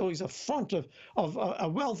read it. He's always a font of a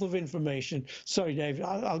wealth of information. Sorry, Dave.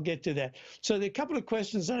 I'll get to that. So there are a couple of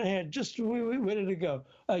questions that I had. Just where did it go?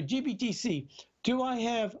 GBTC. Do I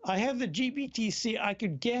have the GBTC? I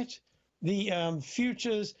could get the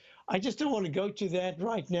futures. I just don't want to go to that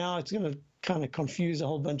right now. It's going to kind of confuse a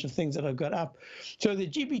whole bunch of things that I've got up. So the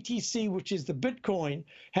GBTC, which is the Bitcoin,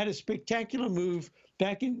 had a spectacular move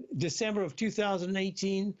back in December of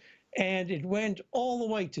 2018, and it went all the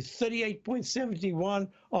way to 38.71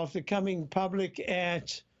 after coming public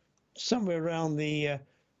at somewhere around the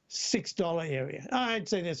 $6 area. I'd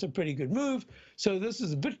say that's a pretty good move. So this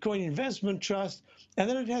is a Bitcoin investment trust, and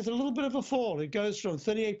then it has a little bit of a fall. It goes from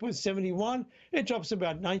 38.71, it drops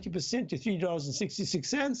about 90% to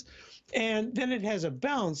 $3.66, and then it has a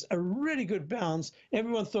bounce, a really good bounce.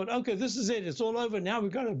 Everyone thought, okay, this is it, it's all over. Now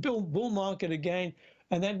we've got a bull market again,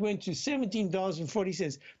 and that went to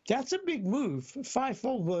 $17.40. That's a big move,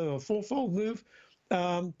 five-fold or four-fold move,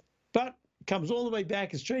 but comes all the way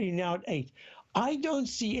back. It's trading now at 8. I don't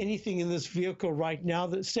see anything in this vehicle right now.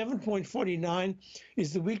 The 7.49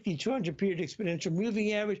 is the weekly 200-period exponential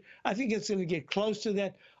moving average. I think it's going to get close to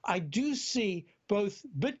that. I do see both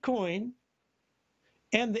Bitcoin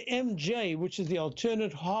and the MJ, which is the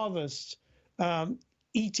alternate harvest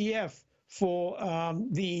ETF for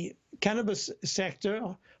the cannabis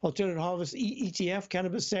sector, alternate harvest ETF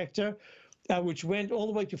cannabis sector, which went all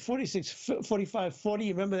the way to 45.40.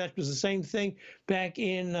 Remember, that was the same thing back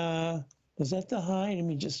in... was that the high? Let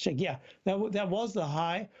me just check. Yeah, that was the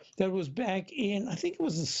high. That was back in, I think it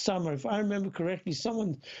was the summer. If I remember correctly,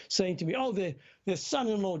 someone saying to me, oh, their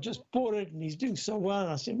son-in-law just bought it and he's doing so well.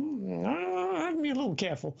 And I said, I have to be a little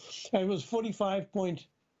careful. And it was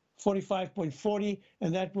 45.40,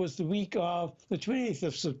 and that was the week of the 28th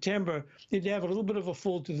of September. It have a little bit of a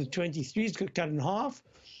fall to the 23s, got cut in half.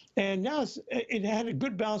 And now it had a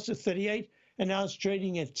good bounce to 38, and now it's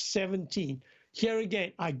trading at 17. Here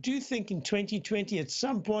again, I do think in 2020 at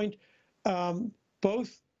some point,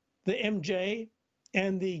 both the MJ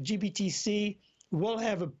and the GBTC will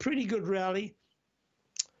have a pretty good rally.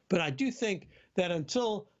 But I do think that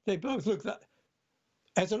until they both look that,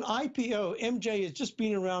 as an IPO, MJ has just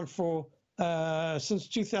been around for since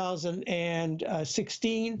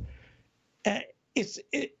 2016.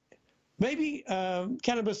 Maybe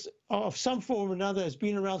cannabis of some form or another has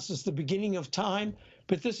been around since the beginning of time,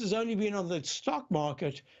 but this has only been on the stock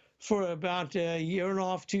market for about a year and a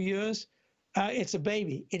half, 2 years. It's a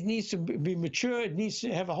baby. It needs to be mature. It needs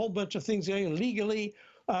to have a whole bunch of things going legally.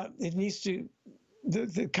 It needs to,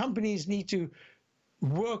 the companies need to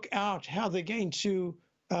work out how they're going to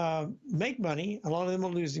make money. A lot of them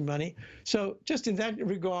are losing money. So just in that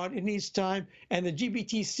regard, it needs time. And the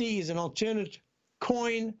GBTC is an alternate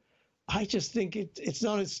coin. I just think it's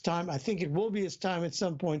not its time. I think it will be its time at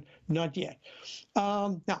some point, not yet.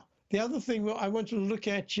 Now, the other thing I want to look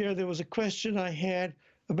at here, there was a question I had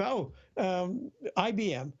about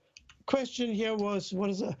IBM. Question here was,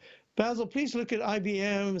 Basil, please look at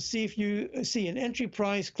IBM, see if you see an entry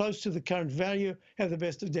price close to the current value. Have the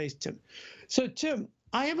best of days, Tim. So, Tim,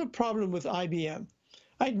 I have a problem with IBM.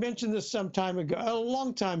 I'd mentioned this some time ago, a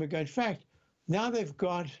long time ago. In fact, now they've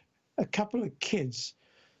got a couple of kids.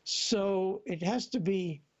 So it has to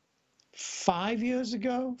be 5 years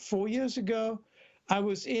ago, 4 years ago. I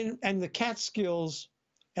was in, and the Catskills,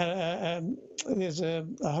 there's a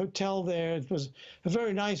hotel there. It was a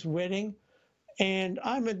very nice wedding. And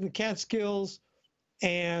I'm at the Catskills,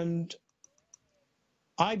 and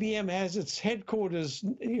IBM has its headquarters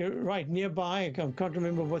right nearby. I can't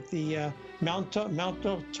remember what the Mount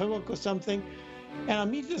Took or something. And I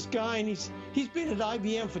meet this guy, and he's been at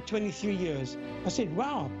IBM for 23 years. I said,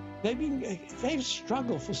 wow, they've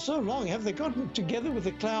struggled for so long. Have they gotten together with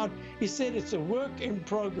the cloud? He said it's a work in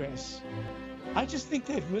progress. I just think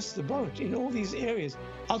they've missed the boat in all these areas.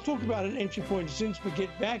 I'll talk about an entry point as soon as we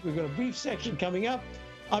get back. We've got a brief section coming up.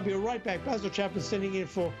 I'll be right back. Basil Chapman sitting in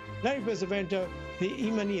for Larry Pesavento. The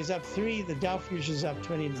E-money is up 3. The Dow Futures is up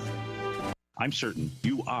 29. I'm certain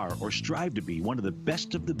you are or strive to be one of the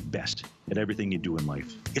best at everything you do in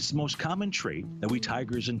life. It's the most common trait that we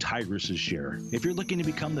tigers and tigresses share. If you're looking to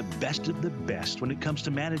become the best of the best when it comes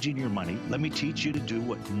to managing your money, let me teach you to do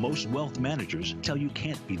what most wealth managers tell you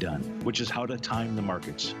can't be done, which is how to time the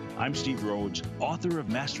markets. I'm Steve Rhodes, author of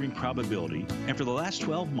Mastering Probability, and for the last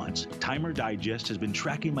 12 months, Timer Digest has been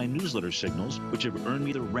tracking my newsletter signals, which have earned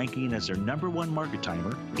me the ranking as their #1 market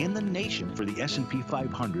timer in the nation for the S&P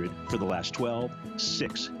 500 for the last 12,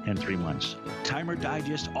 6, and 3 months. Timer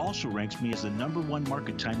Digest also ranks me as the #1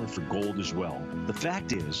 market timer for gold as well. The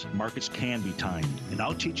fact is, markets can be timed, and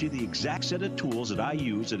I'll teach you the exact set of tools that I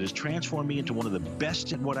use that has transformed me into one of the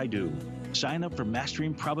best at what I do. Sign up for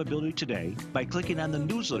Mastering Probability today by clicking on the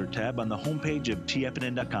newsletter tab on the homepage of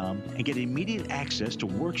TFNN.com and get immediate access to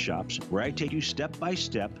workshops where I take you step by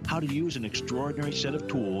step how to use an extraordinary set of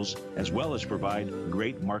tools as well as provide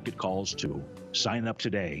great market calls too. Sign up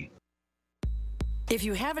today. If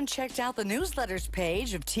you haven't checked out the newsletters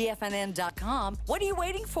page of TFNN.com, what are you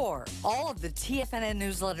waiting for? All of the TFNN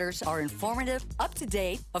newsletters are informative,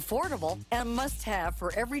 up-to-date, affordable, and a must-have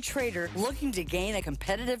for every trader looking to gain a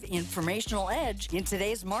competitive informational edge in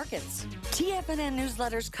today's markets. TFNN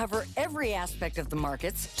newsletters cover every aspect of the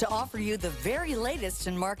markets to offer you the very latest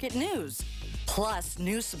in market news. Plus,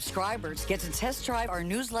 new subscribers get to test drive our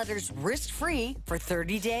newsletters risk-free for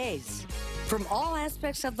 30 days. From all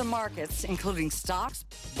aspects of the markets, including stocks,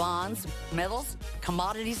 bonds, metals,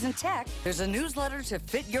 commodities, and tech, there's a newsletter to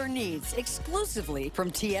fit your needs exclusively from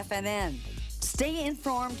TFNN. Stay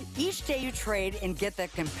informed each day you trade and get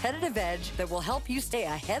that competitive edge that will help you stay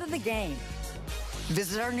ahead of the game.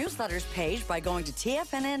 Visit our newsletters page by going to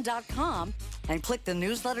TFNN.com and click the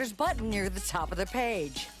newsletters button near the top of the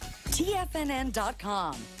page.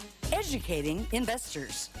 TFNN.com, educating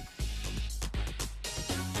investors.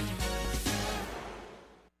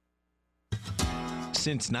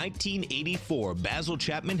 Since 1984, Basil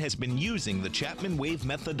Chapman has been using the Chapman Wave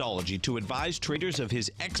methodology to advise traders of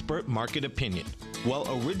his expert market opinion. While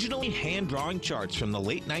originally hand-drawing charts from the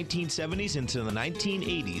late 1970s into the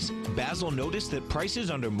 1980s, Basil noticed that prices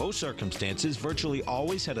under most circumstances virtually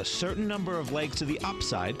always had a certain number of legs to the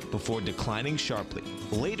upside before declining sharply.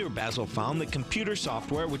 Later, Basil found that computer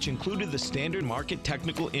software, which included the standard market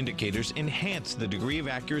technical indicators, enhanced the degree of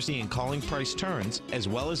accuracy in calling price turns as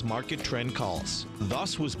well as market trend calls.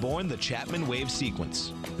 Thus was born the Chapman Wave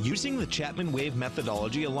sequence. Using the Chapman Wave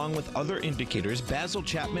methodology along with other indicators, Basil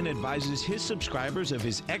Chapman advises his subscribers of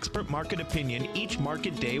his expert market opinion each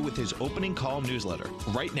market day with his opening call newsletter.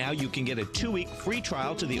 Right now, you can get a 2-week free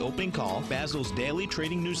trial to the opening call, Basil's daily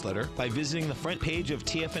trading newsletter, by visiting the front page of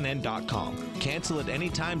TFNN.com. Cancel at any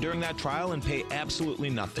time during that trial and pay absolutely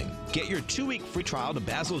nothing. Get your 2-week free trial to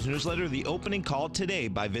Basil's newsletter, The Opening Call, today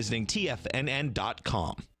by visiting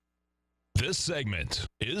TFNN.com. This segment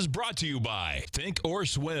is brought to you by Think or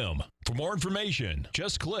Swim. For more information,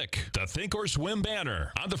 just click the Think or Swim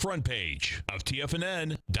banner on the front page of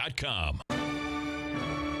TFNN.com.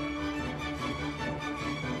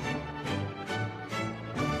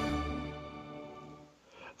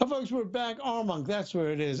 Oh, folks, we're back. Armonk, that's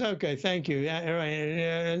where it is. Okay, thank you.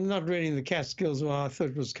 Right. Not reading the Catskills. Well, I thought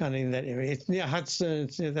it was kind of in that area. It's near Hudson.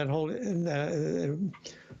 It's near that whole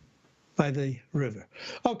by the river.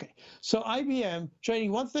 Okay, so IBM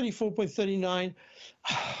trading 134.39.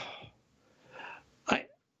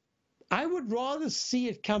 I would rather see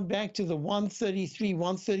it come back to the 133,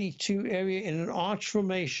 132 area in an arch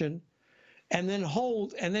formation and then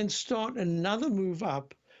hold and then start another move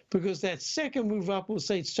up, because that second move up will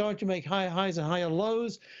say it's starting to make higher highs and higher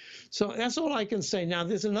lows. So that's all I can say. Now,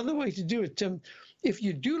 there's another way to do it, Tim. If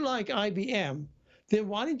you do like IBM, then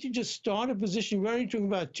why don't you just start a position? We're only talking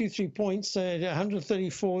about 2-3 points at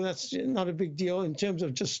 134. That's not a big deal in terms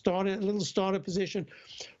of just starting a little starter position.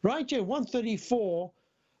 Right here, 134.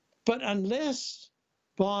 But unless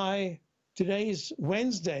by today's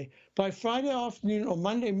Wednesday, by Friday afternoon or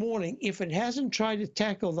Monday morning, if it hasn't tried to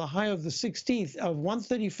tackle the high of the 16th of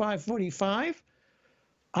 135.45,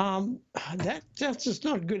 that's just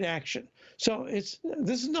not good action. So this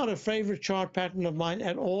is not a favorite chart pattern of mine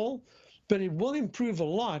at all. but it will improve a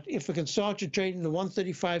lot if we can start to trade in the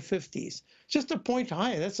 135.50s. Just a point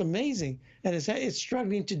higher. That's amazing. And it's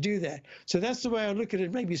struggling to do that. So that's the way I look at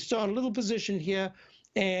it. Maybe start a little position here,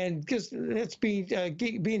 and just let's be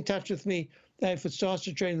in touch with me if it starts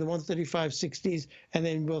to trade in the 135.60s, and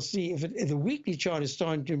then we'll see if the weekly chart is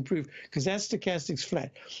starting to improve, because that stochastic's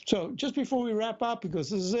flat. So just before we wrap up,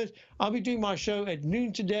 because this is it, I'll be doing my show at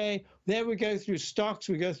noon today. There we go through stocks,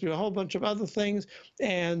 we go through a whole bunch of other things,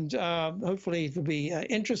 and hopefully it'll be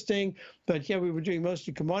interesting. But yeah, we were doing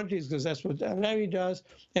mostly commodities because that's what Larry does.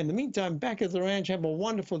 In the meantime, back at the ranch, have a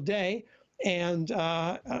wonderful day, and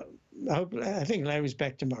I think Larry's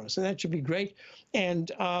back tomorrow, so that should be great. And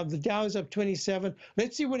the Dow is up 27.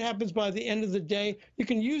 Let's see what happens by the end of the day. You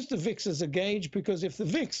can use the VIX as a gauge, because if the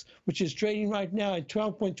VIX, which is trading right now at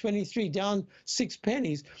 12.23, down 6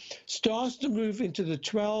 pennies, starts to move into the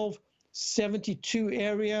 12.72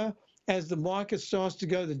 area as the market starts to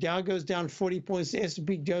go, the Dow goes down 40 points, the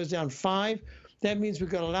S&P goes down 5. That means we've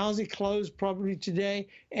got a lousy close probably today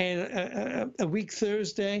and a weak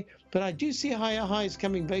Thursday. But I do see higher highs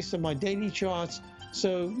coming based on my daily charts.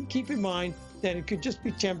 So keep in mind that it could just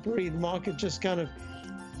be temporary. The market just kind of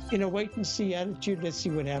in a wait-and-see attitude. Let's see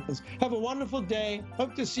what happens. Have a wonderful day.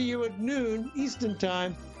 Hope to see you at noon Eastern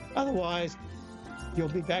Time. Otherwise, you'll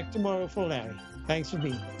be back tomorrow for Larry. Thanks for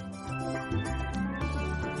being here.